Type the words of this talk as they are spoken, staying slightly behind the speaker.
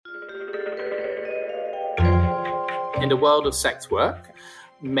In the world of sex work,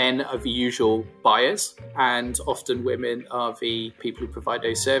 men are the usual buyers and often women are the people who provide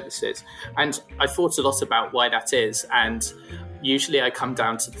those services. And I thought a lot about why that is. And usually I come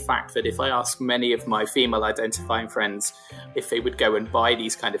down to the fact that if I ask many of my female identifying friends if they would go and buy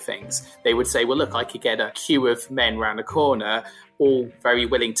these kind of things, they would say, well, look, I could get a queue of men round the corner, all very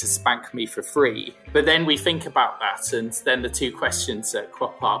willing to spank me for free. But then we think about that, and then the two questions that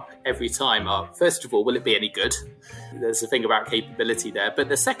crop up every time are, first of all, will it be any good? There's a thing about capability there. But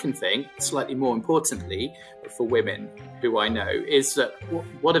the second thing, slightly more importantly, for women who I know, is that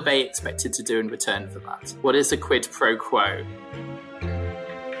what are they expected to do in return for that? What is a quid pro quo?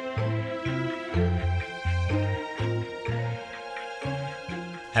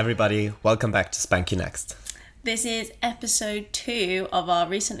 Everybody, welcome back to Spank You Next. This is episode 2 of our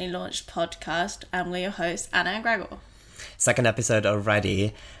recently launched podcast, and we're your hosts, Anna and Gregor. Second episode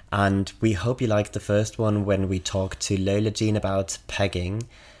already, and we hope you liked the first one when we talked to Lola Jean about pegging.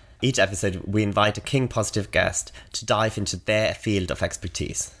 Each episode, we invite a kink-positive guest to dive into their field of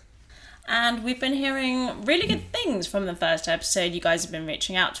expertise. And we've been hearing really good things from the first episode. You guys have been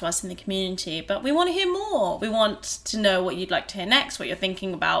reaching out to us in the community, but we want to hear more. We want to know what you'd like to hear next, what you're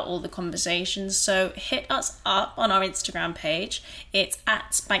thinking about all the conversations. So hit us up on our Instagram page. It's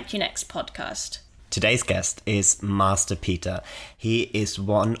at Spank You Next Podcast. Today's guest is Master Peter. He is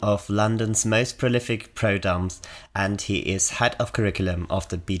one of London's most prolific pro-doms, and he is head of curriculum of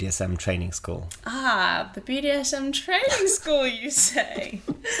the BDSM training school. Ah, the BDSM training school, you say?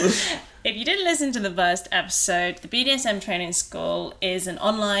 If you didn't listen to the first episode, the BDSM training school is an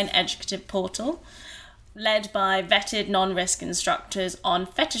online educative portal led by vetted non-risk instructors on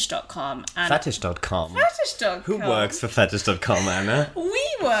fetish.com. Fetish.com? Fetish.com. Who works for Fetish.com, Anna? We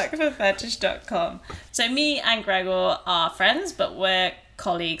work for Fetish.com. So me and Gregor are friends, but we're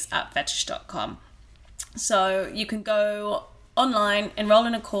colleagues at Fetish.com. So you can go online, enroll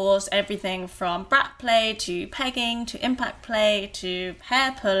in a course, everything from brat play to pegging to impact play to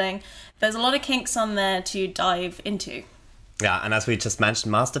hair pulling. There's a lot of kinks on there to dive into. Yeah, and as we just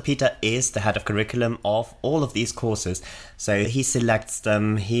mentioned, Master Peter is the head of curriculum of all of these courses. So he selects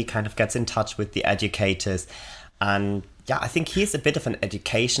them, he kind of gets in touch with the educators. And yeah, I think he's a bit of an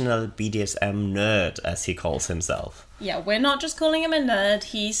educational BDSM nerd, as he calls himself. Yeah, we're not just calling him a nerd,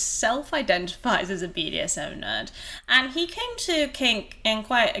 he self-identifies as a BDSM nerd. And he came to kink in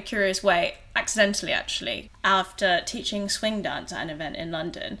quite a curious way, accidentally actually, after teaching swing dance at an event in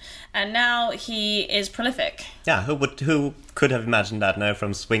London. And now he is prolific. Yeah, who could have imagined that, no?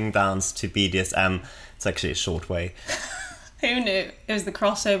 From swing dance to BDSM, it's actually a short way. Who knew? It was the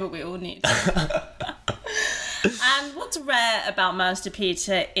crossover we all need. And what's rare about Master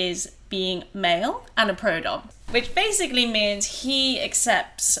Peter is being male and a pro-dom, which basically means he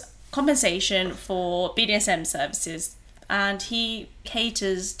accepts compensation for BDSM services and he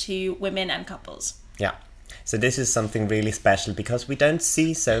caters to women and couples. Yeah. So this is something really special because we don't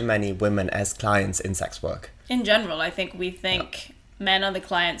see so many women as clients in sex work. In general, I think we think men are the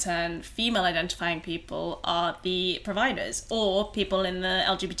clients and female identifying people are the providers or people in the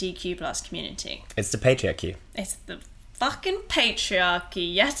LGBTQ plus community. It's the patriarchy. It's the fucking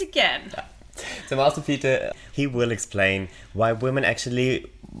patriarchy yet again. Yeah. So Master Peter, he will explain why women actually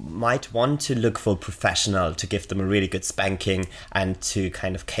might want to look for a professional to give them a really good spanking and to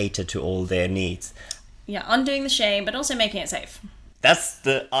kind of cater to all their needs. Yeah, undoing the shame, but also making it safe. That's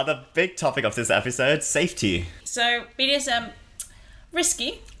the other big topic of this episode, safety. So, BDSM,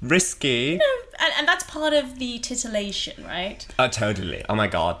 risky. Risky? And that's part of the titillation, right? Oh, totally. Oh my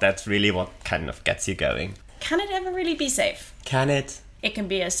god, that's really what kind of gets you going. Can it ever really be safe? Can it? It can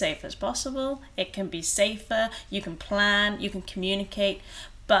be as safe as possible. It can be safer. You can plan. You can communicate.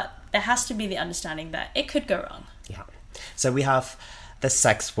 But there has to be the understanding that it could go wrong. Yeah. So we have the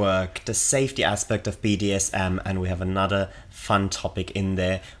sex work, the safety aspect of BDSM, and we have another fun topic in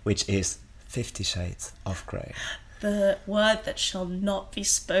there, which is 50 Shades of Grey. The word that shall not be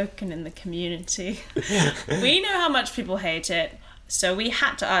spoken in the community. We know how much people hate it, so we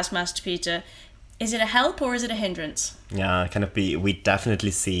had to ask Master Peter, is it a help or is it a hindrance? Yeah, we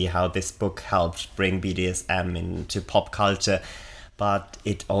definitely see how this book helps bring BDSM into pop culture, but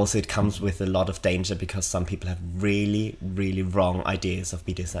it comes with a lot of danger because some people have really, really wrong ideas of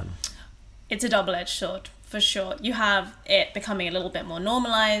BDSM. It's a double-edged sword, for sure. You have it becoming a little bit more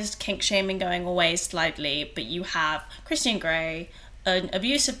normalised, kink shaming going away slightly, but you have Christian Grey, an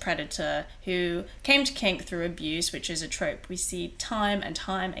abusive predator who came to kink through abuse, which is a trope we see time and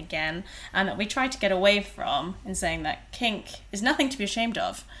time again, and that we try to get away from in saying that kink is nothing to be ashamed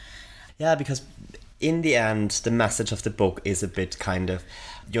of. Yeah, because in the end, the message of the book is a bit kind of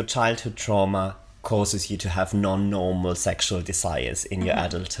your childhood trauma causes you to have non-normal sexual desires in your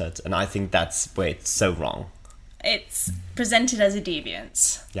adulthood. And I think that's where it's so wrong. It's presented as a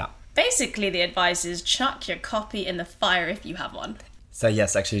deviance. Yeah. Basically, the advice is chuck your copy in the fire if you have one. So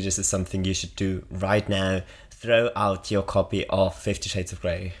yes, actually this is something you should do right now. Throw out your copy of 50 Shades of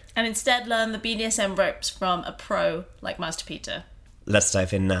Grey. And instead learn the BDSM ropes from a pro like Master Peter. Let's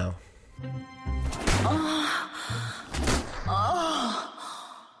dive in now.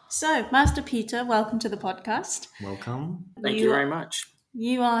 So, Master Peter, welcome to the podcast. Welcome. Thank you very much.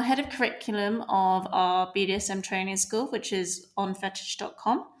 You are head of curriculum of our BDSM training school, which is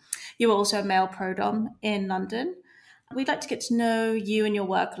onfetish.com. You are also a male pro-dom in London. We'd like to get to know you and your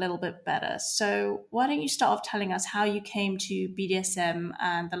work a little bit better. So why don't you start off telling us how you came to BDSM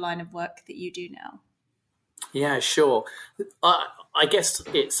and the line of work that you do now? Yeah, sure. I guess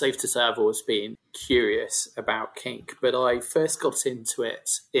it's safe to say I've always been curious about kink, but I first got into it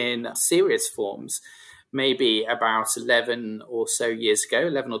in serious forms maybe about 11 or 12 years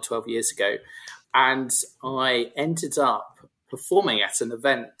ago. And I ended up performing at an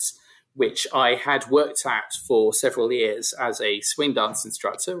event which I had worked at for several years as a swing dance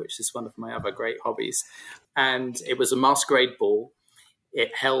instructor, which is one of my other great hobbies. And it was a masquerade ball.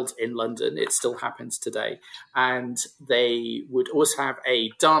 It held in London. It still happens today. And they would always have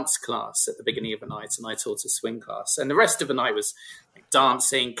a dance class at the beginning of the night, and I taught a swing class. And the rest of the night was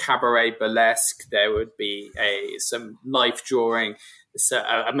dancing, cabaret, burlesque. There would be some knife drawing,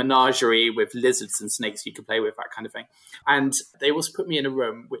 a menagerie with lizards and snakes you could play with, that kind of thing. And they always put me in a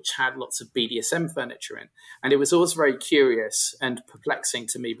room which had lots of BDSM furniture in. And it was always very curious and perplexing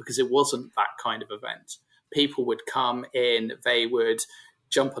to me because it wasn't that kind of event. People would come in, they would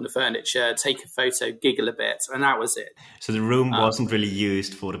jump on the furniture, take a photo, giggle a bit, and that was it. So the room wasn't really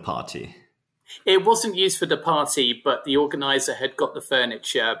used for the party? It wasn't used for the party, but the organizer had got the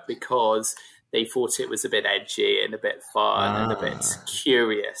furniture because they thought it was a bit edgy and a bit fun and a bit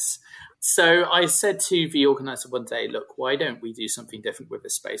curious. So I said to the organizer one day, look, why don't we do something different with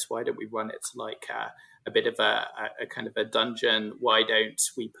this space? Why don't we run it like a bit of a kind of a dungeon? Why don't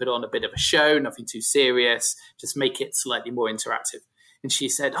we put on a bit of a show, nothing too serious, just make it slightly more interactive? And she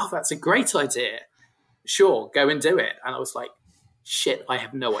said, oh, that's a great idea. Sure, go and do it. And I was like, shit, I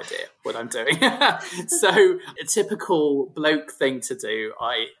have no idea what I'm doing. So a typical bloke thing to do,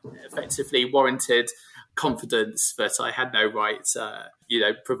 I effectively warranted confidence that I had no right,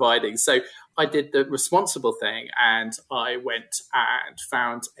 providing. So I did the responsible thing and I went and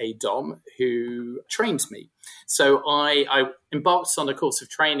found a dom who trained me. So I embarked on a course of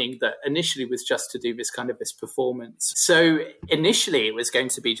training that initially was just to do this performance. So initially it was going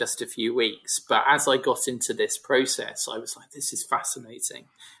to be just a few weeks, but as I got into this process, I was like, this is fascinating.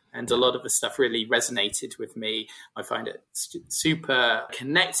 And a lot of the stuff really resonated with me. I find it super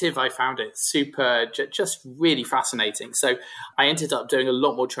connective. I found it just really fascinating. So I ended up doing a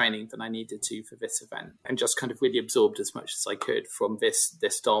lot more training than I needed to for this event and just kind of really absorbed as much as I could from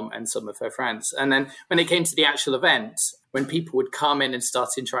this dom and some of her friends. And then when it came to the actual event, when people would come in and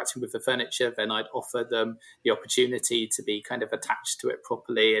start interacting with the furniture, then I'd offer them the opportunity to be kind of attached to it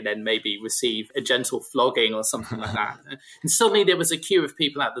properly and then maybe receive a gentle flogging or something like that. And suddenly there was a queue of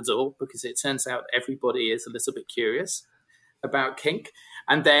people at the door because it turns out everybody is a little bit curious about kink.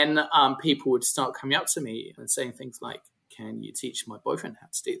 And then people would start coming up to me and saying things like, can you teach my boyfriend how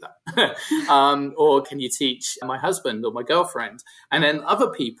to do that? Or can you teach my husband or my girlfriend? And then other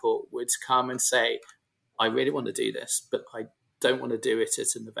people would come and say, I really want to do this, but I don't want to do it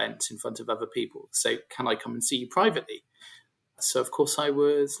at an event in front of other people. So can I come and see you privately? So, of course, I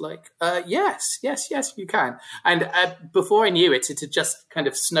was like, yes, you can. And before I knew it, it had just kind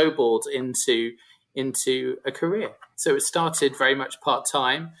of snowballed into a career. So it started very much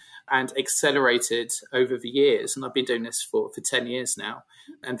part-time and accelerated over the years. And I've been doing this for 10 years now.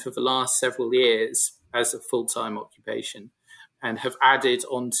 And for the last several years as a full-time occupation, and have added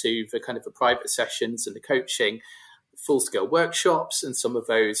onto the kind of the private sessions and the coaching, full-scale workshops, and some of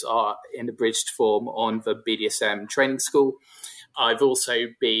those are in abridged form on the BDSM training school. I've also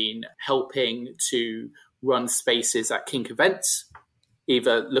been helping to run spaces at kink events,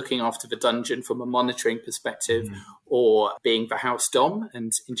 either looking after the dungeon from a monitoring perspective or being the house dom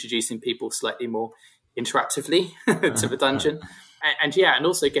and introducing people slightly more interactively to the dungeon. And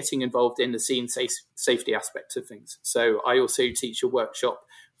also getting involved in the scene safety aspect of things. So I also teach a workshop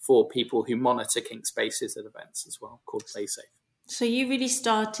for people who monitor kink spaces at events as well, called Play Safe. So you really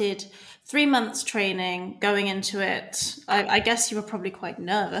started 3 months training, going into it. I guess you were probably quite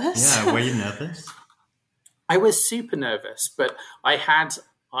nervous. Yeah, were you nervous? I was super nervous, but I had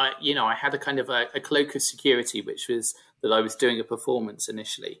a kind of a cloak of security, which was that I was doing a performance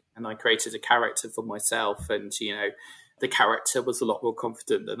initially, and I created a character for myself, and the character was a lot more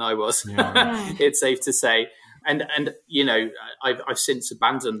confident than I was. Yeah. It's safe to say. And I've since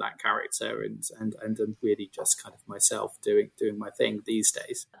abandoned that character and I'm really just kind of myself doing my thing these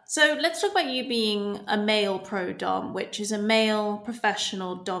days. So let's talk about you being a male pro-dom, which is a male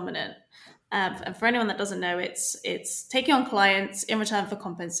professional dominant. And for anyone that doesn't know, it's taking on clients in return for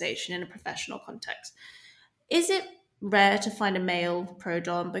compensation in a professional context. Is it rare to find a male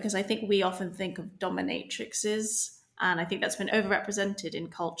pro-dom? Because I think we often think of dominatrixes, and I think that's been overrepresented in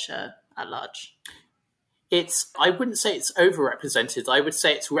culture at large. I wouldn't say it's overrepresented. I would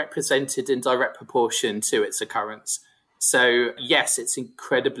say it's represented in direct proportion to its occurrence. So yes, it's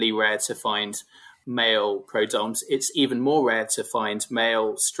incredibly rare to find male pro-doms. It's even more rare to find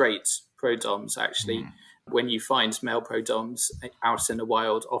male straight pro-doms, actually. When you find male pro-doms out in the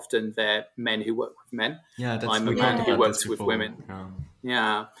wild, often they're men who work with men. Yeah, that's I'm a man who works with women.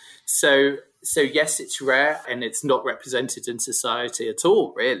 Yeah. So yes, it's rare and it's not represented in society at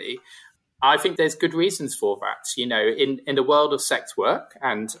all, really. I think there's good reasons for that. In the world of sex work,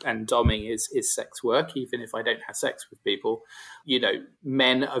 and doming is sex work, even if I don't have sex with people,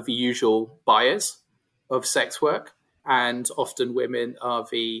 men are the usual buyers of sex work, and often women are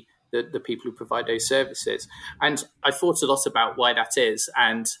the people who provide those services. And I thought a lot about why that is.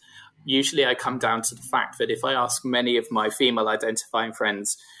 And usually I come down to the fact that if I ask many of my female identifying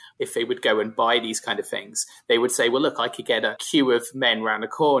friends if they would go and buy these kind of things, they would say, well, look, I could get a queue of men round the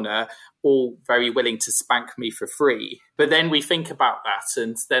corner, all very willing to spank me for free. But then we think about that,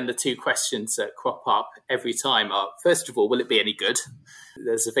 and then the two questions that crop up every time are, first of all, will it be any good?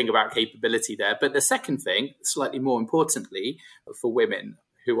 There's a thing about capability there. But the second thing, slightly more importantly, for women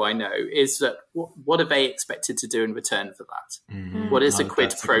who I know, is that what are they expected to do in return for that? Mm-hmm. What is a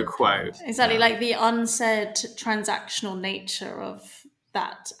quid pro quo? Exactly, like the unsaid transactional nature of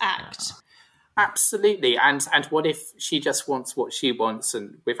that act. Absolutely. And what if she just wants what she wants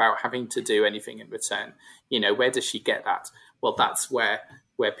and without having to do anything in return? Where does she get that? Well, that's where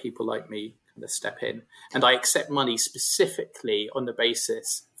people like me kind of step in. And I accept money specifically on the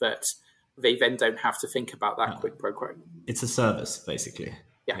basis that they then don't have to think about that quid pro quo. It's a service, basically.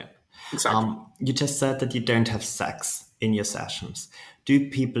 Yeah. Exactly. You just said that you don't have sex in your sessions.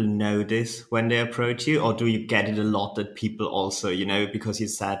 Do people know this when they approach you, or do you get it a lot that people also, because you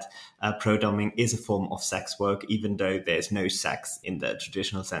said pro-doming is a form of sex work, even though there's no sex in the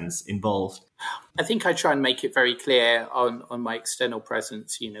traditional sense involved? I think I try and make it very clear on my external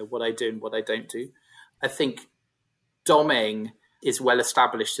presence, what I do and what I don't do. I think doming is well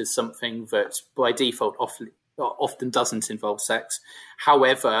established as something that by default often doesn't involve sex.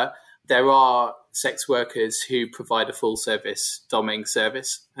 However, there are sex workers who provide a full service doming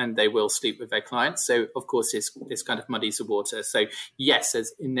service, and they will sleep with their clients. So, of course, this kind of muddies the water. So, yes,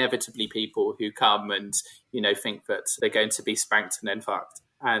 there's inevitably people who come and, think that they're going to be spanked and then fucked.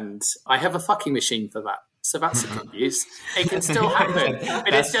 And I have a fucking machine for that. So that's a good news. It can still happen,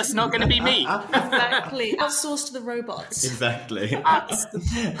 but it's just not going to be me. Exactly. Outsourced to the robots. Exactly.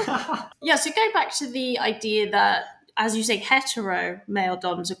 Yeah, so going back to the idea that, as you say, hetero male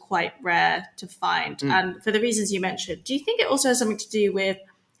doms are quite rare to find. And for the reasons you mentioned, do you think it also has something to do with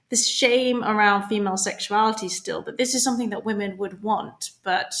this shame around female sexuality still, that this is something that women would want,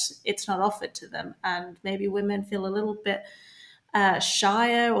 but it's not offered to them? And maybe women feel a little bit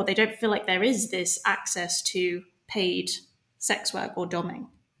shyer, or they don't feel like there is this access to paid sex work or doming?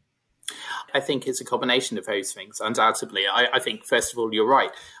 I think it's a combination of those things, undoubtedly. I think, first of all, you're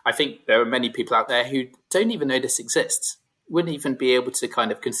right. I think there are many people out there who don't even know this exists, wouldn't even be able to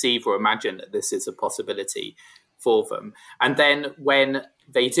kind of conceive or imagine that this is a possibility for them. And then when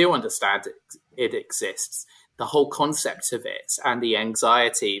they do understand it exists, the whole concept of it and the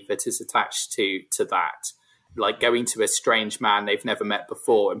anxiety that is attached to that, like going to a strange man they've never met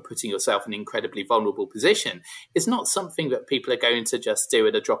before and putting yourself in an incredibly vulnerable position, is not something that people are going to just do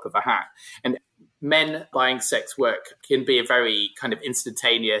at a drop of a hat. And men buying sex work can be a very kind of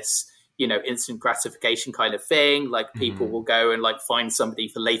instantaneous, instant gratification kind of thing. Like people will go and like find somebody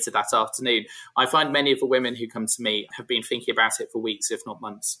for later that afternoon. I find many of the women who come to me have been thinking about it for weeks, if not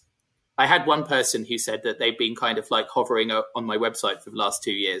months. I had one person who said that they've been kind of like hovering on my website for the last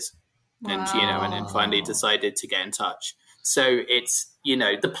 2 years. Wow. And, and then finally decided to get in touch. So it's,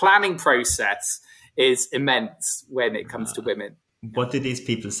 the planning process is immense when it comes to women. What do these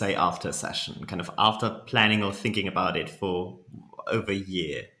people say after a session, kind of after planning or thinking about it for over a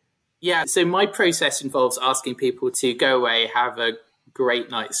year? Yeah, so my process involves asking people to go away, have a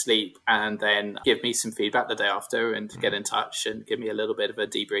great night's sleep, and then give me some feedback the day after and get in touch and give me a little bit of a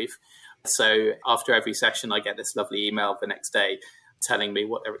debrief. So after every session, I get this lovely email the next day telling me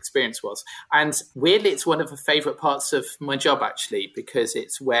what their experience was. And weirdly, it's one of the favorite parts of my job, actually, because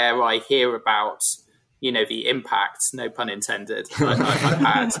it's where I hear about, the impact, no pun intended, I've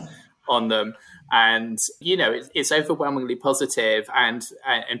had on them. And, it's overwhelmingly positive. And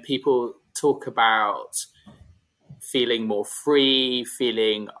people talk about feeling more free,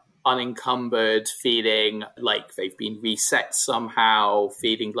 feeling unencumbered, feeling like they've been reset somehow,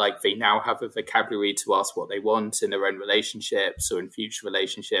 feeling like they now have a vocabulary to ask what they want in their own relationships or in future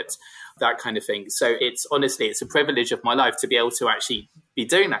relationships, that kind of thing. So it's a privilege of my life to be able to actually be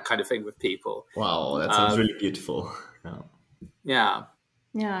doing that kind of thing with people. Wow, that sounds really beautiful. Yeah.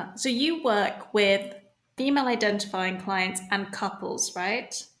 Yeah. So you work with female identifying clients and couples,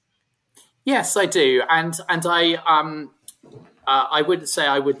 right? Yes, I do. And I wouldn't say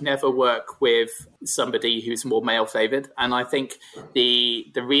I would never work with somebody who's more male flavored. And I think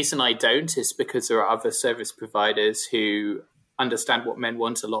the reason I don't is because there are other service providers who understand what men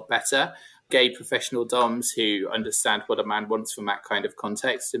want a lot better. Gay professional doms who understand what a man wants from that kind of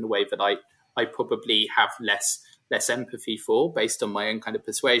context in a way that I probably have less empathy for based on my own kind of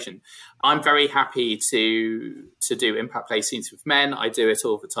persuasion. I'm very happy to do impact play scenes with men. I do it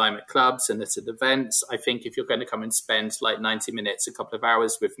all the time at clubs and at events. I think if you're going to come and spend like 90 minutes, a couple of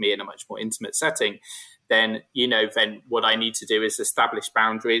hours with me in a much more intimate setting, then what I need to do is establish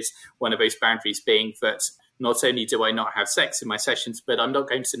boundaries. One of those boundaries being that not only do I not have sex in my sessions, but I'm not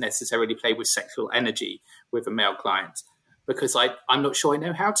going to necessarily play with sexual energy with a male client, because I'm not sure I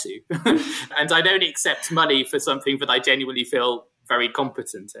know how to. And I don't accept money for something that I genuinely feel very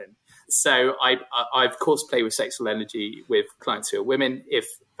competent in. So I of course, play with sexual energy with clients who are women, if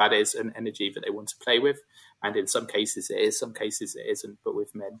that is an energy that they want to play with. And in some cases it is, some cases it isn't. But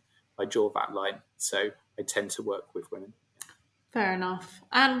with men, I draw that line. So I tend to work with women. Fair enough.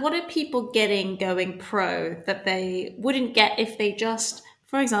 And what are people getting going pro that they wouldn't get if they just,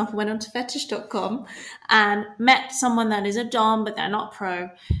 for example, went onto fetish.com and met someone that is a dom, but they're not pro?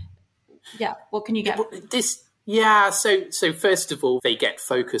 Yeah, what can you get? So first of all, they get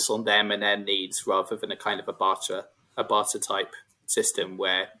focus on them and their needs rather than a kind of a barter type system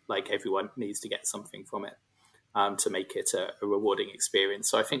where like everyone needs to get something from it to make it a rewarding experience.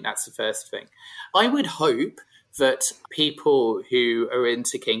 So I think that's the first thing. I would hope that people who are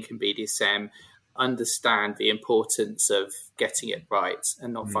into kink and BDSM understand the importance of getting it right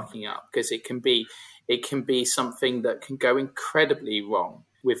and not fucking up, because it can be something that can go incredibly wrong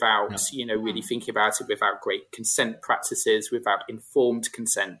without really thinking about it, without great consent practices, without informed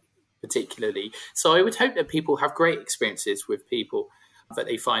consent particularly. So I would hope that people have great experiences with people that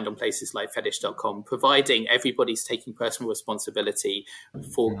they find on places like fetish.com, providing everybody's taking personal responsibility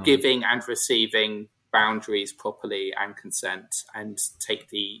for giving and receiving boundaries properly and consent, and take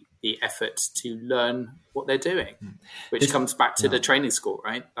the effort to learn what they're doing, which comes back to the training school,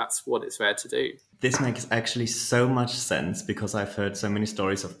 right? That's what it's there to do. This makes actually so much sense, because I've heard so many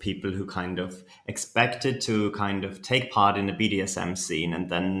stories of people who kind of expected to kind of take part in the BDSM scene, and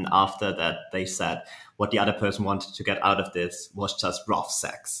then after that they said what the other person wanted to get out of this was just rough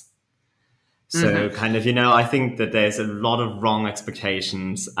sex. So kind of, I think that there's a lot of wrong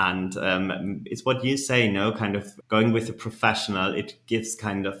expectations, and it's what you say, kind of going with a professional, it gives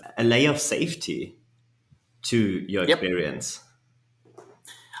kind of a layer of safety to your experience.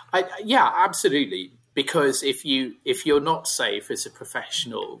 Yeah, absolutely. Because if you're not safe as a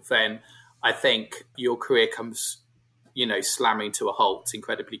professional, then I think your career comes, slamming to a halt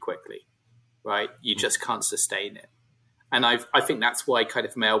incredibly quickly, right? You just can't sustain it. And I think that's why kind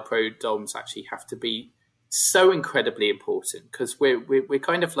of male pro doms actually have to be so incredibly important, because we're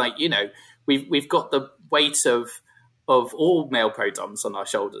kind of like, we've got the weight of all male pro doms on our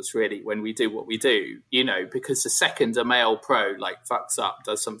shoulders, really, when we do what we do, because the second a male pro like fucks up,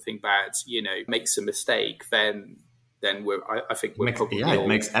 does something bad, makes a mistake, then I think we're probably it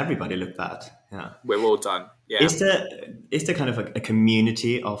makes everybody look bad. Yeah, we're all done. Yeah. Is there kind of a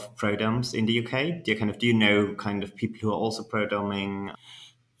community of pro-doms in the UK? Do you know kind of people who are also pro-doming?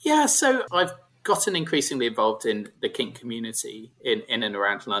 Yeah, so I've gotten increasingly involved in the kink community in and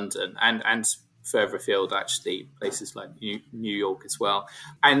around London and further afield, actually, places like New York as well.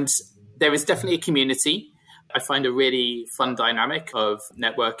 And there is definitely a community. I find a really fun dynamic of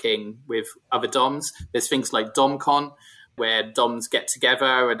networking with other DOMs. There's things like DomCon, where DOMs get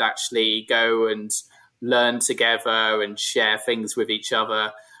together and actually go and learn together and share things with each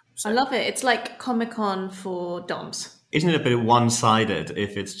other. So, I love it. It's like Comic-Con for DOMs. Isn't it a bit one-sided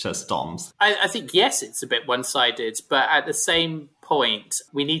if it's just DOMs? I think, yes, it's a bit one-sided, but at the same point,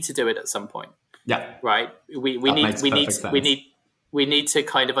 we need to do it at some point. Yeah. Right? We need we need to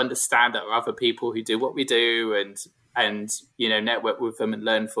kind of understand that there are other people who do what we do, and network with them and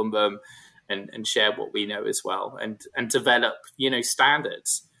learn from them, and share what we know as well, and develop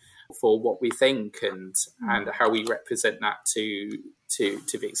standards for what we think and how we represent that to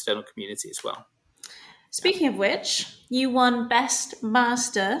the external community as well. Speaking of which, you won Best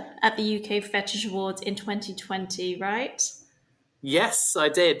Master at the UK Fetish Awards in 2020, right? Yes, I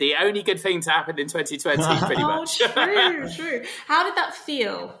did. The only good thing to happen in 2020, pretty much. True. How did that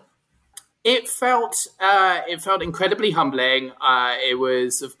feel? It felt incredibly humbling. It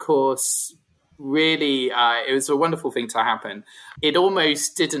was, of course, really, it was a wonderful thing to happen. It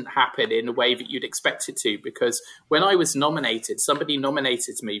almost didn't happen in a way that you'd expect it to, because when I was nominated, somebody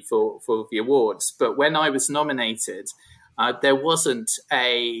nominated me for the awards. But when I was nominated, there wasn't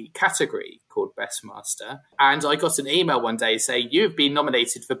a category called Best Master. And I got an email one day saying, "You've been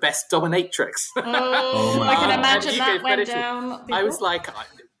nominated for Best Dominatrix." I can imagine that went down before. I was like,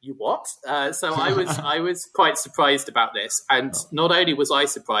 "You what?" So I was quite surprised about this. And not only was I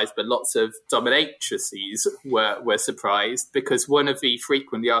surprised, but lots of dominatrices were surprised, because one of the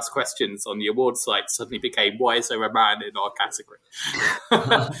frequently asked questions on the award site suddenly became, "Why is there a man in our category?"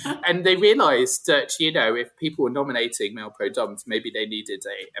 And they realised that, if people were nominating male pro doms, maybe they needed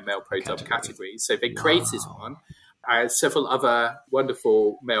a male pro dom category. So they created one. Several other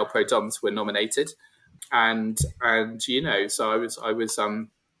wonderful male pro doms were nominated. And so I was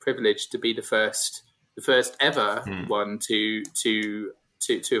privileged to be the first ever one to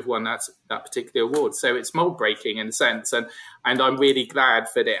have won that particular award. So it's mold breaking in a sense, and I'm really glad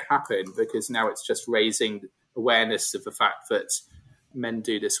that it happened, because now it's just raising awareness of the fact that men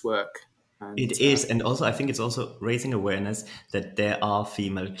do this work. It is, and also I think it's also raising awareness that there are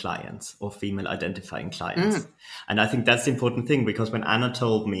female clients or female identifying clients. And I think that's the important thing, because when Anna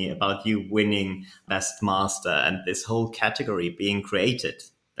told me about you winning Best Master and this whole category being created,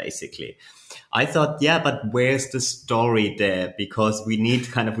 basically, I thought, but where's the story there? Because we need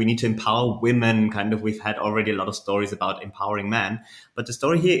to empower women. We've had already a lot of stories about empowering men, but the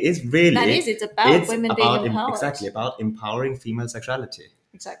story here is really it's about women being empowered. Exactly, about empowering female sexuality.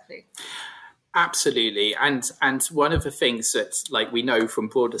 Exactly. Absolutely. And one of the things that we know from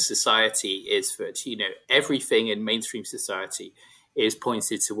broader society is that, everything in mainstream society is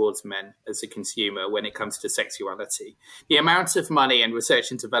pointed towards men as a consumer when it comes to sexuality. The amount of money and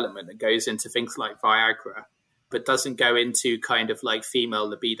research and development that goes into things like Viagra, but doesn't go into female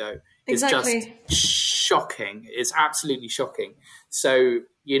libido, is just shocking. It's absolutely shocking. So,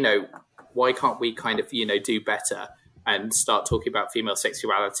 why can't we do better and start talking about female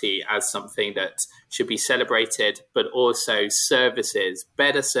sexuality as something that should be celebrated, but also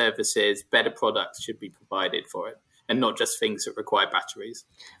better products should be provided for it, and not just things that require batteries.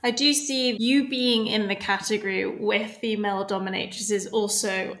 I do see you being in the category with female dominatrices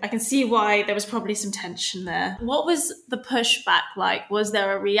also. I can see why there was probably some tension there. What was the pushback like? Was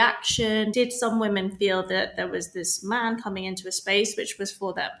there a reaction? Did some women feel that there was this man coming into a space which was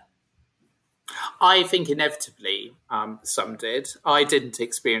for them? I think inevitably some did. I didn't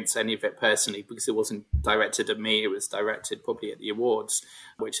experience any of it personally, because it wasn't directed at me. It was directed probably at the awards,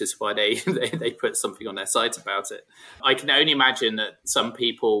 which is why they put something on their site about it. I can only imagine that some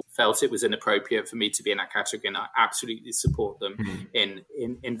people felt it was inappropriate for me to be in that category, and I absolutely support them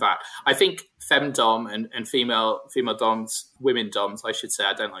in that. I think femdom and female doms, women doms, I should say.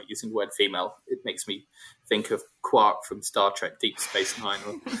 I don't like using the word female. It makes me think of Quark from Star Trek Deep Space Nine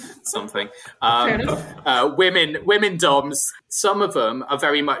or something. Women doms, some of them are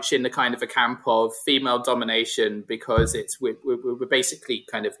very much in the kind of a camp of female domination, because we're basically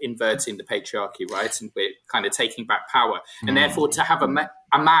kind of inverting the patriarchy, right? And we're kind of taking back power. And therefore, to have a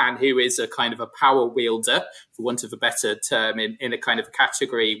man who is a kind of a power wielder, for want of a better term, in a kind of a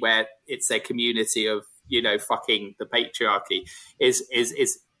category where it's a community of, fucking the patriarchy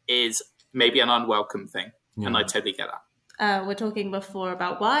is maybe an unwelcome thing. Yeah. And I totally get that. We're talking before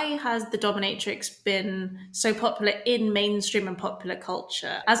about why has the dominatrix been so popular in mainstream and popular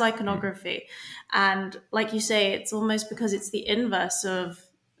culture as iconography. And like you say, it's almost because it's the inverse of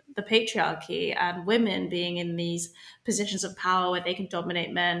the patriarchy and women being in these positions of power where they can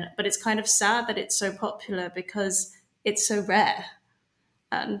dominate men. But it's kind of sad that it's so popular because it's so rare.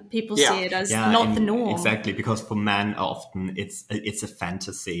 And people see it as not the norm. Exactly, because for men often it's a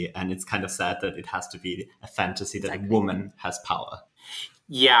fantasy, and it's kind of sad that it has to be a fantasy that a woman has power.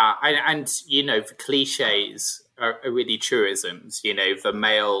 Yeah, and the cliches are really truisms. The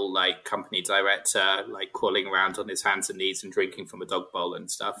male company director crawling around on his hands and knees and drinking from a dog bowl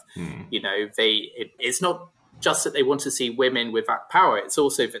and stuff. It's not just that they want to see women with that power. It's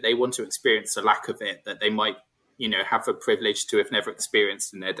also that they want to experience the lack of it that they might have the privilege to have never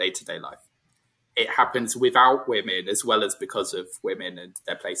experienced in their day-to-day life. It happens without women as well as because of women and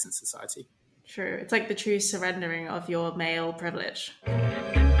their place in society. True. It's like the true surrendering of your male privilege.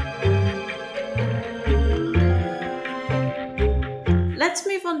 Let's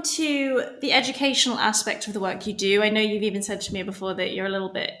move on to the educational aspect of the work you do. I know you've even said to me before that you're a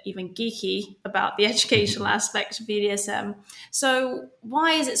little bit even geeky about the educational aspect of BDSM. So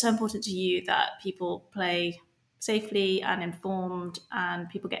why is it so important to you that people play safely and informed and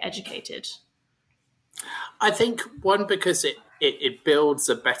people get educated? I think, one, because it builds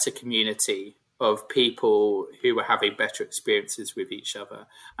a better community of people who are having better experiences with each other.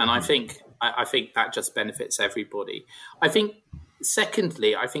 And I think that just benefits everybody. I think,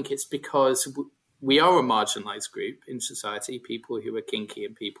 secondly, I think it's because we are a marginalized group in society, people who are kinky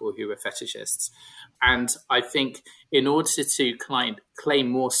and people who are fetishists. And I think in order to claim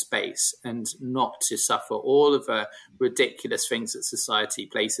more space and not to suffer all of the ridiculous things that society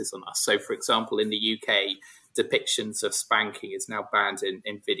places on us. So, for example, in the UK, depictions of spanking is now banned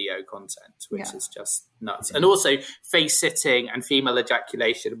in video content, which is just nuts. And also face sitting and female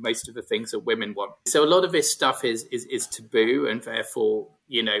ejaculation, most of the things that women want. So a lot of this stuff is taboo and therefore,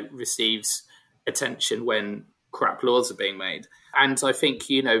 receives attention when crap laws are being made. And I think,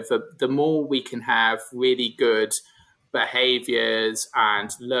 the more we can have really good behaviors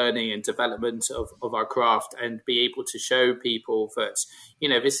and learning and development of our craft and be able to show people that,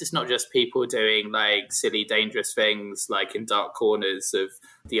 this is not just people doing like silly, dangerous things like in dark corners of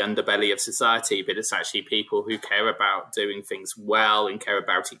the underbelly of society, but it's actually people who care about doing things well and care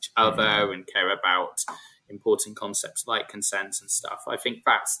about each other and care about important concepts like consent and stuff. I think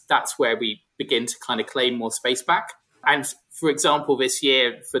that's where we begin to kind of claim more space back. And for example, this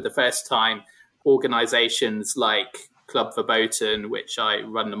year, for the first time, organizations like Club Verboten, which I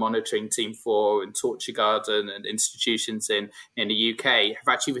run the monitoring team for, and Torture Garden and institutions in the UK have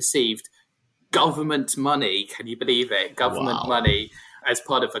actually received government money. Can you believe it? Government money as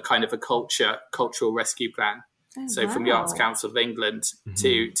part of a kind of a cultural rescue plan. From the Arts Council of England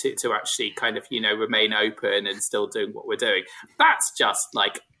to actually kind of, remain open and still doing what we're doing. That's just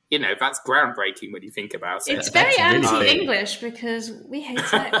like, that's groundbreaking when you think about it. It's very anti-English because we hate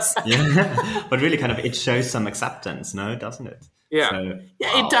sex. But really kind of it shows some acceptance, no, doesn't it? Yeah, so,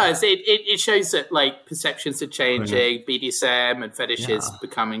 it does. It shows that like perceptions are changing, BDSM and fetishes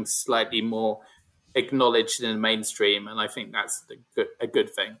becoming slightly more acknowledged in the mainstream, and I think that's a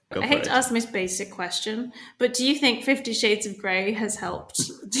good thing. I hate to ask the most basic question, but do you think 50 Shades of Grey has helped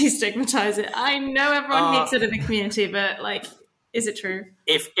destigmatize it? I know everyone hates it in the community, but like, is it true?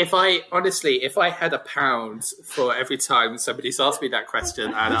 If I had £1 for every time somebody's asked me that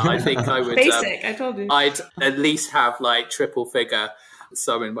question, Anna, I think I would. Basic, I told you. I'd at least have like triple figure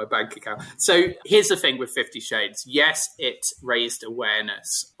sum in my bank account. So here's the thing with 50 Shades. Yes, it raised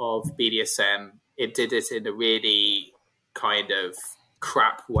awareness of BDSM. It did it in a really kind of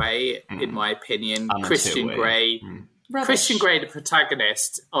crap way, in my opinion. Christian Grey. Rubbish. Christian Grey, the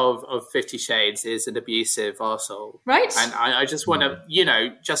protagonist of 50 Shades, is an abusive arsehole. Right. And I just want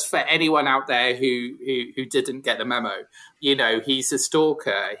to, just for anyone out there who didn't get the memo, he's a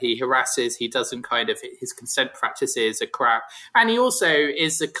stalker. He harasses. He doesn't his consent practices are crap. And he also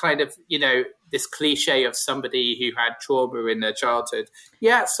is a kind of, this cliche of somebody who had trauma in their childhood.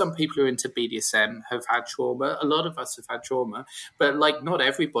 Yeah, some people who are into BDSM have had trauma. A lot of us have had trauma. But, like, not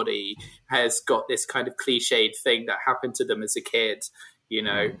everybody has got this kind of cliched thing that happened to them as a kid,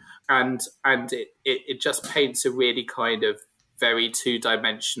 And it just paints a really kind of very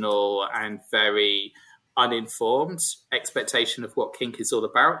two-dimensional and very uninformed expectation of what kink is all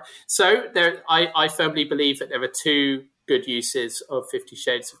about. So I firmly believe that there are two good uses of 50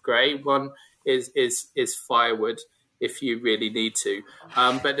 Shades of Grey. One is firewood if you really need to.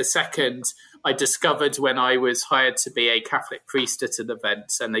 But the second, I discovered when I was hired to be a Catholic priest at an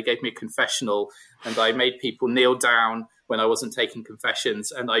event, and they gave me a confessional, and I made people kneel down when I wasn't taking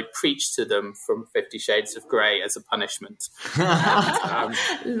confessions, and I preached to them from 50 Shades of Grey as a punishment.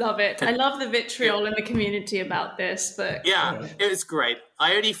 Love it. I love the vitriol in the community about this. But yeah, it was great.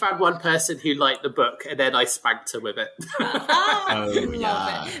 I only found one person who liked the book, and then I spanked her with it. Love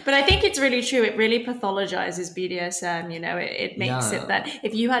it. But I think it's really true. It really pathologizes BDSM. It makes it that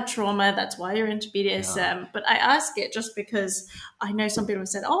if you had trauma, that's why you're into BDSM. Yeah. But I ask it just because I know some people have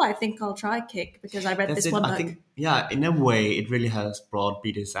said, I think I'll try kink because I read this one book. I think, in a way, it really has brought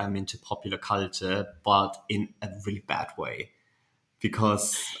BDSM into popular culture, but in a really bad way.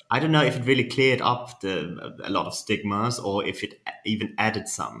 Because I don't know if it really cleared up a lot of stigmas or if it even added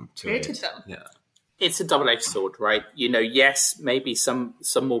some to Created it. them. Yeah. it's a double-edged sword, right? Yes, maybe some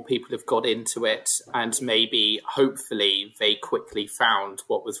more people have got into it, and maybe hopefully they quickly found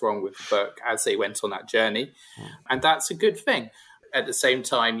what was wrong with the book as they went on that journey. And that's a good thing. At the same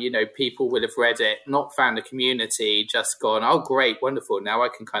time, people will have read it, not found a community, just gone, oh, great, wonderful. Now I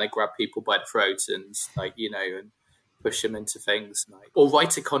can kind of grab people by the throat and and push them into things, or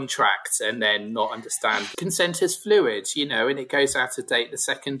write a contract and then not understand. Consent is fluid, and it goes out of date the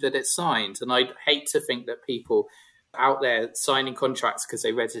second that it's signed. And I'd hate to think that people out there signing contracts because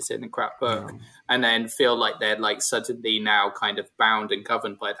they read it in a crap book and then feel like they're suddenly now kind of bound and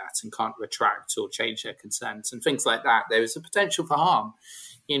governed by that and can't retract or change their consent and things like that. There is a potential for harm,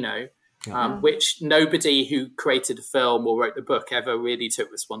 which nobody who created a film or wrote the book ever really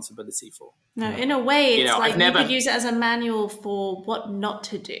took responsibility for. No, in a way, it's you could use it as a manual for what not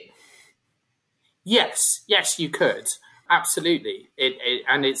to do. Yes, you could. Absolutely.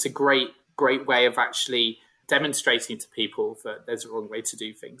 And it's a great way of actually demonstrating to people that there's a wrong way to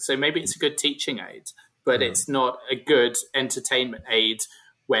do things. So maybe it's a good teaching aid, but it's not a good entertainment aid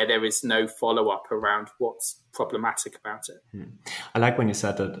where there is no follow-up around what's problematic about it. I like when you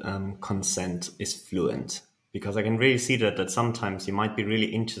said that consent is fluent, because I can really see that sometimes you might be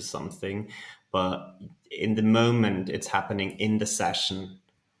really into something, but in the moment it's happening in the session,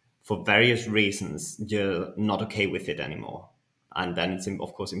 for various reasons, you're not okay with it anymore. And then it's,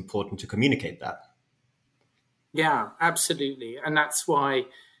 of course, important to communicate that. Yeah, absolutely. And that's why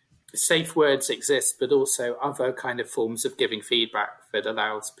safe words exist, but also other kind of forms of giving feedback that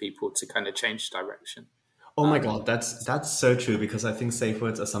allows people to kind of change direction. Oh my God, that's so true, because I think safe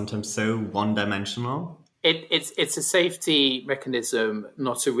words are sometimes so one-dimensional. It's a safety mechanism,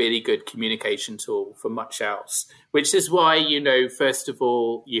 not a really good communication tool for much else, which is why, first of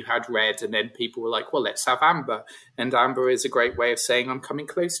all, you had red, and then people were like, well, let's have amber. And amber is a great way of saying I'm coming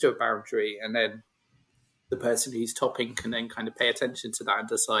close to a boundary. And then the person who's topping can then kind of pay attention to that and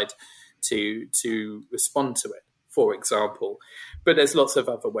decide to respond to it, for example. But there's lots of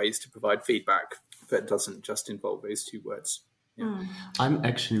other ways to provide feedback that doesn't just involve those two words. Yeah. I'm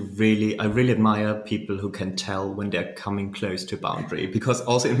actually I really admire people who can tell when they're coming close to a boundary, because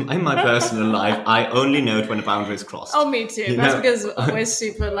also in my personal life, I only know it when a boundary is crossed. Oh, me too. That's because we're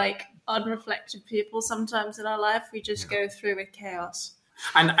super unreflective people sometimes in our life. We just go through with chaos.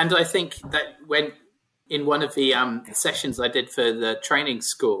 And I think that when in one of the sessions I did for the training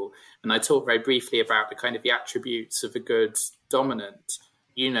school, and I talked very briefly about the kind of the attributes of a good dominant,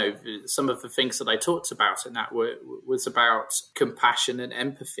 some of the things that I talked about in that was about compassion and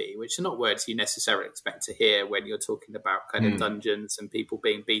empathy, which are not words you necessarily expect to hear when you're talking about kind of dungeons and people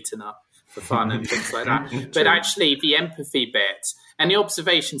being beaten up for fun and things like that. But actually the empathy bit and the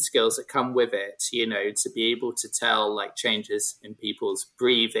observation skills that come with it, to be able to tell changes in people's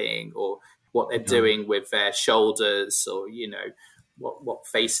breathing or what they're doing with their shoulders, or, what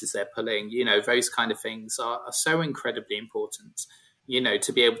faces they're pulling, those kind of things are so incredibly important,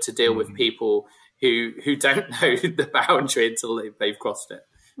 to be able to deal with people who don't know the boundary until they've crossed it,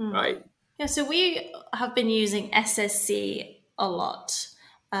 right? Yeah, so we have been using SSC a lot,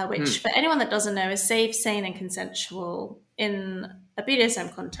 which for anyone that doesn't know is safe, sane and consensual in a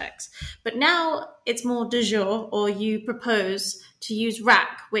BDSM context. But now it's more du jour, or you propose to use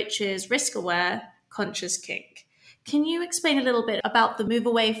RAC, which is risk-aware, conscious kink. Can you explain a little bit about the move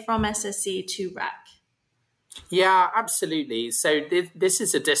away from SSC to RAC? Yeah, absolutely. So this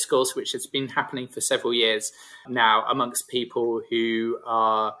is a discourse which has been happening for several years now amongst people who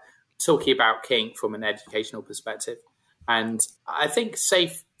are talking about kink from an educational perspective. And I think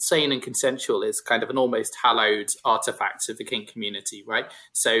safe, sane and consensual is kind of an almost hallowed artifact of the kink community, right?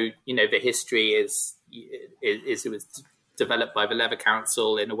 So, the history is it was developed by the Leather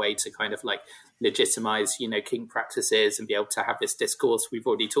Council in a way to kind of legitimize, kink practices and be able to have this discourse we've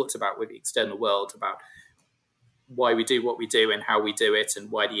already talked about with the external world about why we do what we do and how we do it,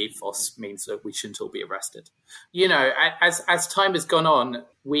 and why the ethos means that we shouldn't all be arrested. As time has gone on,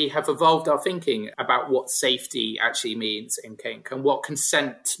 we have evolved our thinking about what safety actually means in kink and what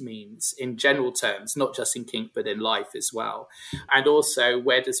consent means in general terms, not just in kink, but in life as well. And also,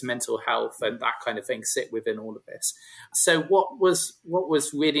 where does mental health and that kind of thing sit within all of this? So what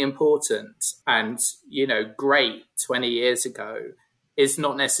was really important and, great 20 years ago is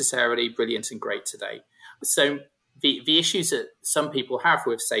not necessarily brilliant and great today. So the issues that some people have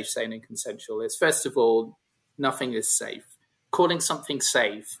with safe, sane and consensual is, first of all, nothing is safe. Calling something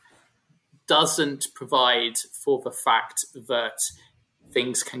safe doesn't provide for the fact that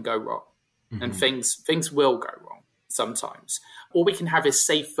things can go wrong. And things will go wrong sometimes. All we can have is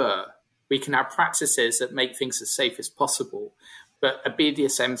safer. We can have practices that make things as safe as possible. But a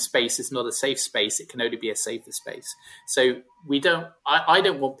BDSM space is not a safe space. It can only be a safer space. So I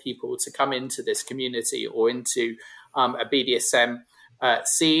don't want people to come into this community or into a BDSM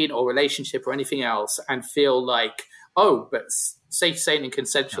scene or relationship or anything else and feel like, oh, but safe, sane, and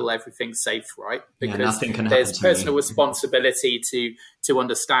consensual, everything's safe, right? Because there's personal responsibility to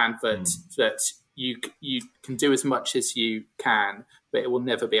understand that you can do as much as you can, but it will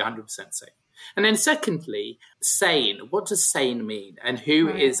never be 100% safe. And then secondly, sane. What does sane mean? And who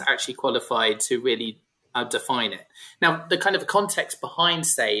is actually qualified to really define it? Now, the kind of context behind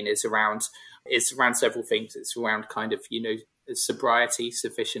sane is around several things. It's around kind of, sobriety,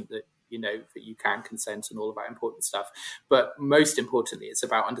 sufficient that, that you can consent and all of that important stuff. But most importantly, it's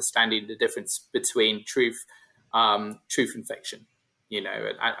about understanding the difference between truth and fiction, and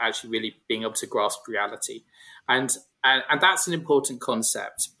actually really being able to grasp reality. And that's an important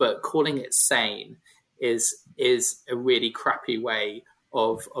concept, but calling it sane is a really crappy way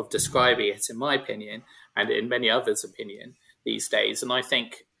of describing it, in my opinion, and in many others' opinion these days. And I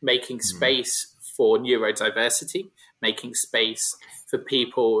think making space for neurodiversity, making space for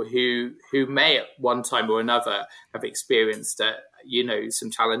people who may at one time or another have experienced,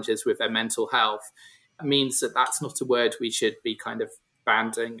 some challenges with their mental health, means that that's not a word we should be kind of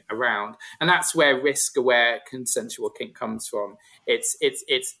banding around. And that's where risk-aware consensual kink comes from. It's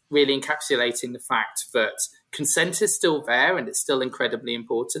really encapsulating the fact that consent is still there and it's still incredibly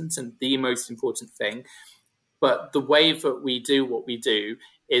important and the most important thing. But the way that we do what we do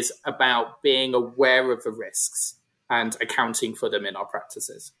is about being aware of the risks and accounting for them in our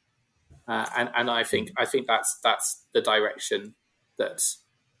practices. And I think that's the direction that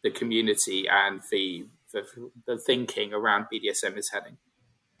the community and the thinking around BDSM is heading.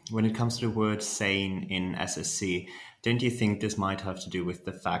 When it comes to the word sane in SSC, don't you think this might have to do with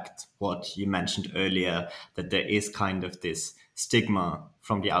the fact, what you mentioned earlier, that there is kind of this stigma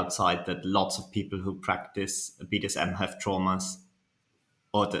from the outside that lots of people who practice BDSM have traumas,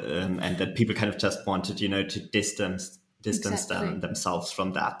 or and that people kind of just wanted, to distance themselves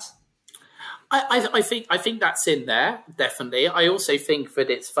from that? I think that's in there, definitely. I also think that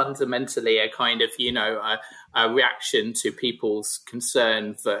it's fundamentally a kind of, a reaction to people's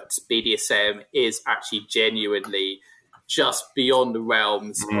concern that BDSM is actually genuinely just beyond the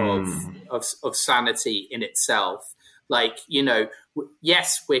realms of sanity in itself. Like,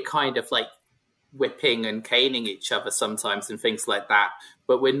 yes, we're kind of like whipping and caning each other sometimes and things like that,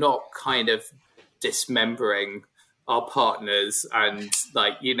 but we're not kind of dismembering our partners and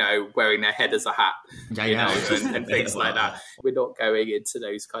wearing their head as a hat, and things like that. We're not going into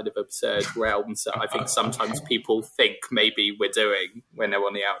those kind of absurd realms that I think sometimes people think maybe we're doing when they're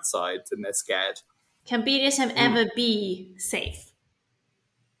on the outside and they're scared. Can BDSM ever be safe?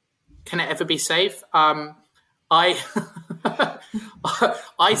 Can it ever be safe? I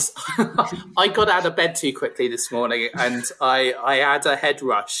got out of bed too quickly this morning and I had a head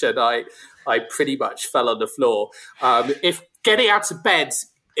rush and I pretty much fell on the floor. If getting out of bed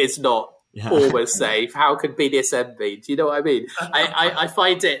is not always safe, how could BDSM be? Do you know what I mean? I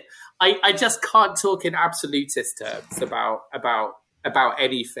find it. I just can't talk in absolutist terms about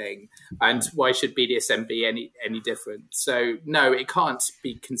anything, and why should BDSM be any different? So no, it can't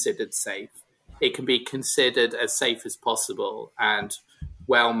be considered safe. It can be considered as safe as possible and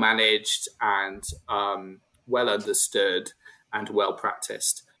well managed and well understood and well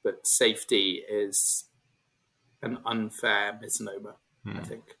practiced. But safety is an unfair misnomer, I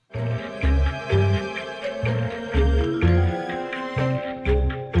think.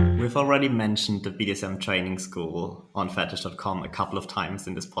 We've already mentioned the BDSM training school on fetish.com a couple of times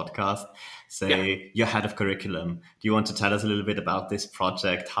in this podcast. So you're head of curriculum. Do you want to tell us a little bit about this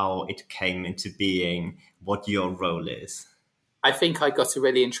project, how it came into being, what your role is? I think I got a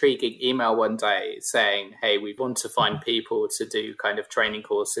really intriguing email one day saying, hey, we want to find people to do kind of training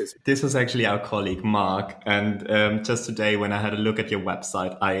courses. This was actually our colleague, Mark. And just today, when I had a look at your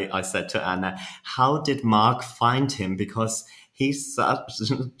website, I said to Anna, how did Mark find him? Because he's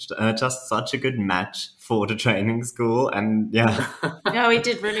just such a good match for the training school. And he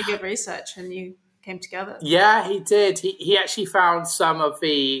did really good research and you came together. Yeah, he did. He actually found some of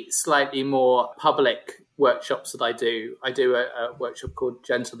the slightly more public workshops that I do. I do a workshop called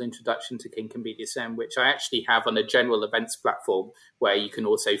Gentle Introduction to Kink and BDSM, which I actually have on a general events platform where you can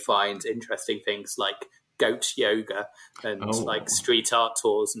also find interesting things like goat yoga and like street art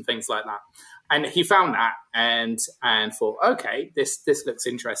tours and things like that. And he found that and thought, okay, this looks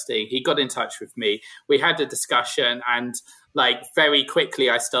interesting. He got in touch with me. We had a discussion and like very quickly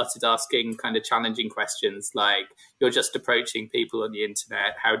I started asking kind of challenging questions like, you're just approaching people on the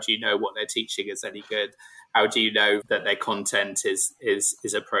internet. How do you know what they're teaching is any good? How do you know that their content is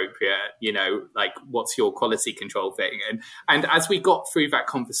appropriate? You know, like what's your quality control thing? And as we got through that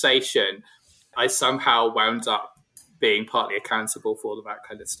conversation, I somehow wound up being partly accountable for all of that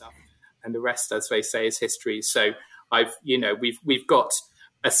kind of stuff. And the rest, as they say, is history. So we've got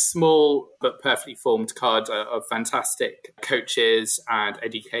a small but perfectly formed cadre of fantastic coaches and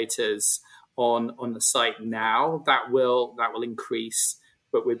educators on the site now. That will increase,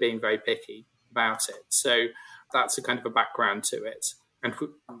 but we're being very picky about it. So that's a kind of a background to it. And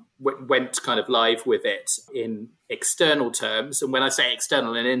went kind of live with it in external terms. And when I say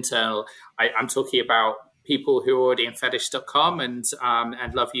external and internal, I'm talking about people who are already in fetish.com and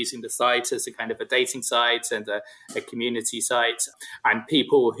love using the site as a kind of a dating site and a community site, and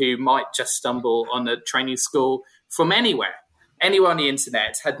people who might just stumble on a training school from anywhere on the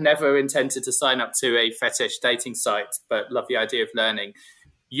internet, had never intended to sign up to a fetish dating site, but love the idea of learning.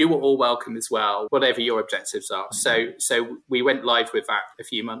 You are all welcome as well, whatever your objectives are. So we went live with that a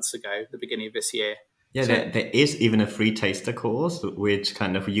few months ago, the beginning of this year. Yeah, there is even a free taster course, which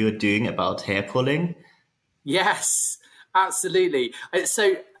kind of you're doing about hair pulling. Yes, absolutely.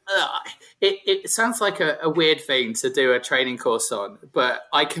 So it sounds like a weird thing to do a training course on, but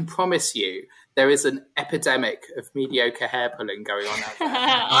I can promise you there is an epidemic of mediocre hair pulling going on out there.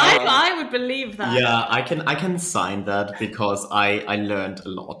 I would believe that. Yeah, I can sign that because I learned a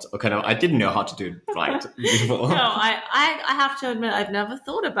lot. Okay, no, I didn't know how to do it right before. No, I have to admit I've never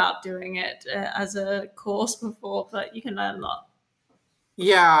thought about doing it as a course before, but you can learn a lot.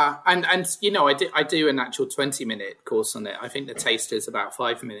 Yeah, and I do an actual 20-minute course on it. I think the taster is about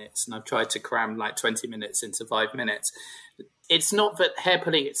 5 minutes, and I've tried to cram like 20 minutes into 5 minutes. It's not that hair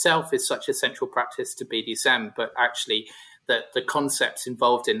pulling itself is such a central practice to BDSM, but actually that the concepts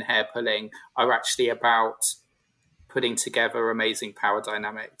involved in hair pulling are actually about putting together amazing power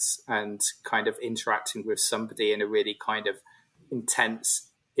dynamics and kind of interacting with somebody in a really kind of intense,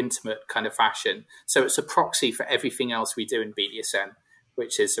 intimate kind of fashion. So it's a proxy for everything else we do in BDSM,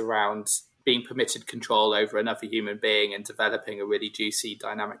 which is around being permitted control over another human being and developing a really juicy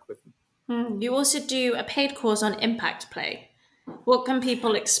dynamic with them. You also do a paid course on impact play. What can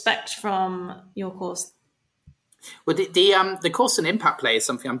people expect from your course? Well, the course on impact play is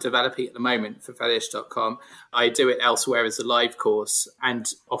something I'm developing at the moment for fetish.com. I do it elsewhere as a live course and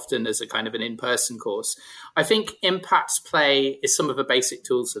often as a kind of an in-person course. I think impact play is some of the basic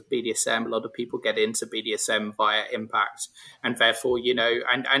tools of BDSM. A lot of people get into BDSM via impact, and therefore,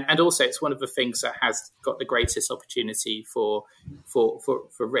 and also it's one of the things that has got the greatest opportunity for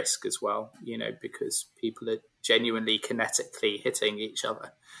risk as well, because people are genuinely kinetically hitting each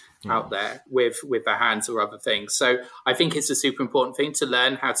other out there with their hands or other things. So I think it's a super important thing to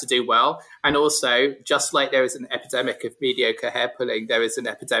learn how to do well. And also, just like there is an epidemic of mediocre hair pulling, there is an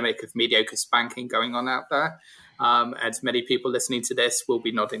epidemic of mediocre spanking going on out there. And many people listening to this will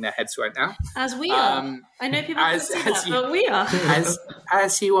be nodding their heads right now. As we are. I know people but we are.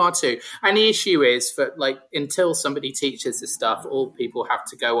 As you are too. And the issue is that, until somebody teaches this stuff, all people have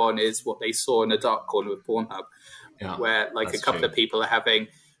to go on is what they saw in a dark corner of Pornhub, where a couple of people are having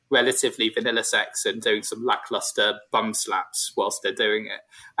relatively vanilla sex and doing some lackluster bum slaps whilst they're doing it,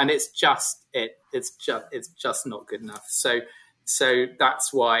 and it's just not good enough. So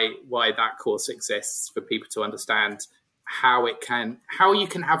that's why that course exists, for people to understand how you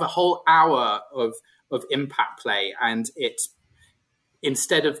can have a whole hour of impact play, and it,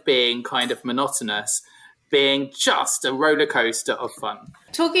 instead of being kind of monotonous, being just a roller coaster of fun.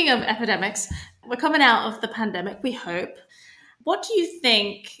 Talking of epidemics, we're coming out of the pandemic, we hope. What do you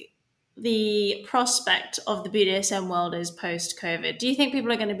think the prospect of the BDSM world is post-COVID? Do you think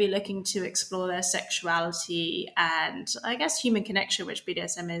people are going to be looking to explore their sexuality and, I guess, human connection, which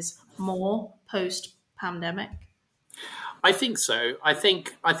BDSM is, more post-pandemic? I think so. I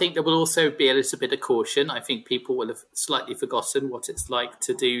think there will also be a little bit of caution. I think people will have slightly forgotten what it's like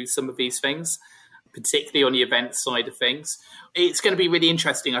to do some of these things, particularly on the event side of things. It's going to be really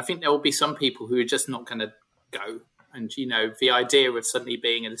interesting. I think there will be some people who are just not going to go. And, the idea of suddenly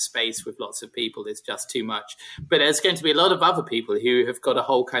being in a space with lots of people is just too much. But there's going to be a lot of other people who have got a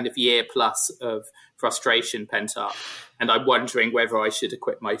whole kind of year plus of frustration pent up. And I'm wondering whether I should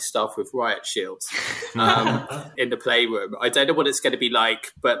equip my staff with riot shields in the playroom. I don't know what it's going to be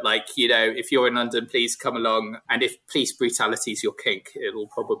like, but if you're in London, please come along. And if police brutality is your kink, it'll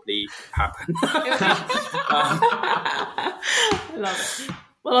probably happen. I love it.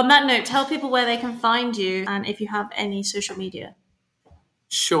 Well, on that note, tell people where they can find you and if you have any social media.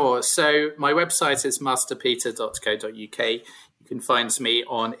 Sure. So my website is masterpeter.co.uk. You can find me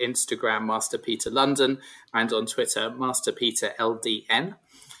on Instagram, masterpeterlondon, and on Twitter, masterpeterldn.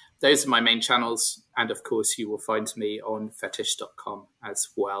 Those are my main channels. And of course, you will find me on fetish.com as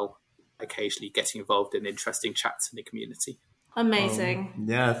well, occasionally getting involved in interesting chats in the community. Amazing.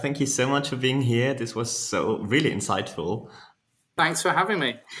 Yeah, thank you so much for being here. This was so really insightful. Thanks for having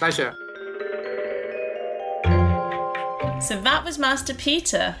me. Pleasure. So that was Master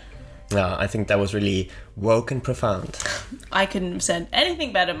Peter. Yeah, I think that was really woke and profound. I couldn't have said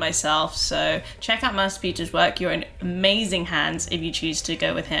anything better myself, so check out Master Peter's work. You're in amazing hands if you choose to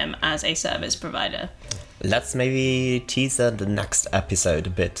go with him as a service provider. Let's maybe teaser the next episode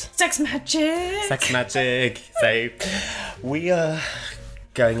a bit. Sex magic! Sex magic! So, we are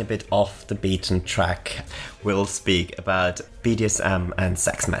going a bit off the beaten track. We'll speak about BDSM and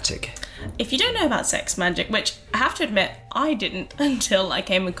sex magic. If you don't know about sex magic, which I have to admit I didn't until I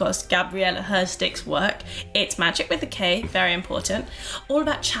came across Gabriella Herstick's work, it's magic with a K, very important, all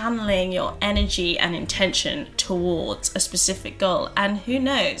about channeling your energy and intention towards a specific goal, and who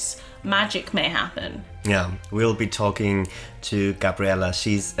knows, magic may happen. Yeah, we'll be talking to Gabriella.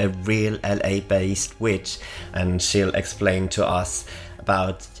 She's a real LA-based witch, and she'll explain to us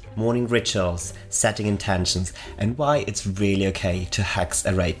about morning rituals, setting intentions, and why it's really okay to hex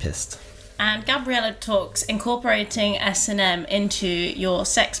a rapist. And Gabriella talks incorporating S&M into your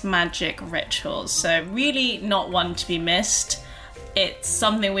sex magic rituals, so really not one to be missed. It's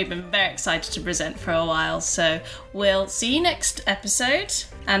something we've been very excited to present for a while, so we'll see you next episode,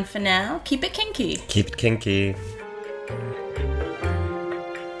 and for now, keep it kinky. Keep it kinky.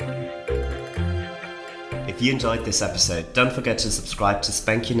 If you enjoyed this episode, don't forget to subscribe to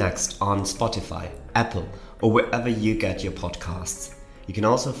Spank You Next on Spotify, Apple, or wherever you get your podcasts. You can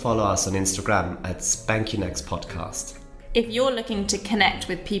also follow us on Instagram at Spank You Next Podcast. If you're looking to connect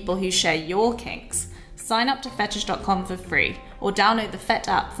with people who share your kinks, sign up to fetish.com for free or download the FET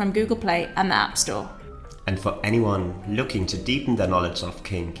app from Google Play and the App Store. And for anyone looking to deepen their knowledge of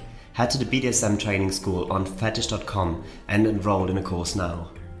kink, head to the BDSM training school on fetish.com and enroll in a course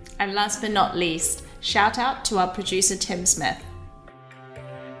now. And last but not least, shout out to our producer Tim Smith.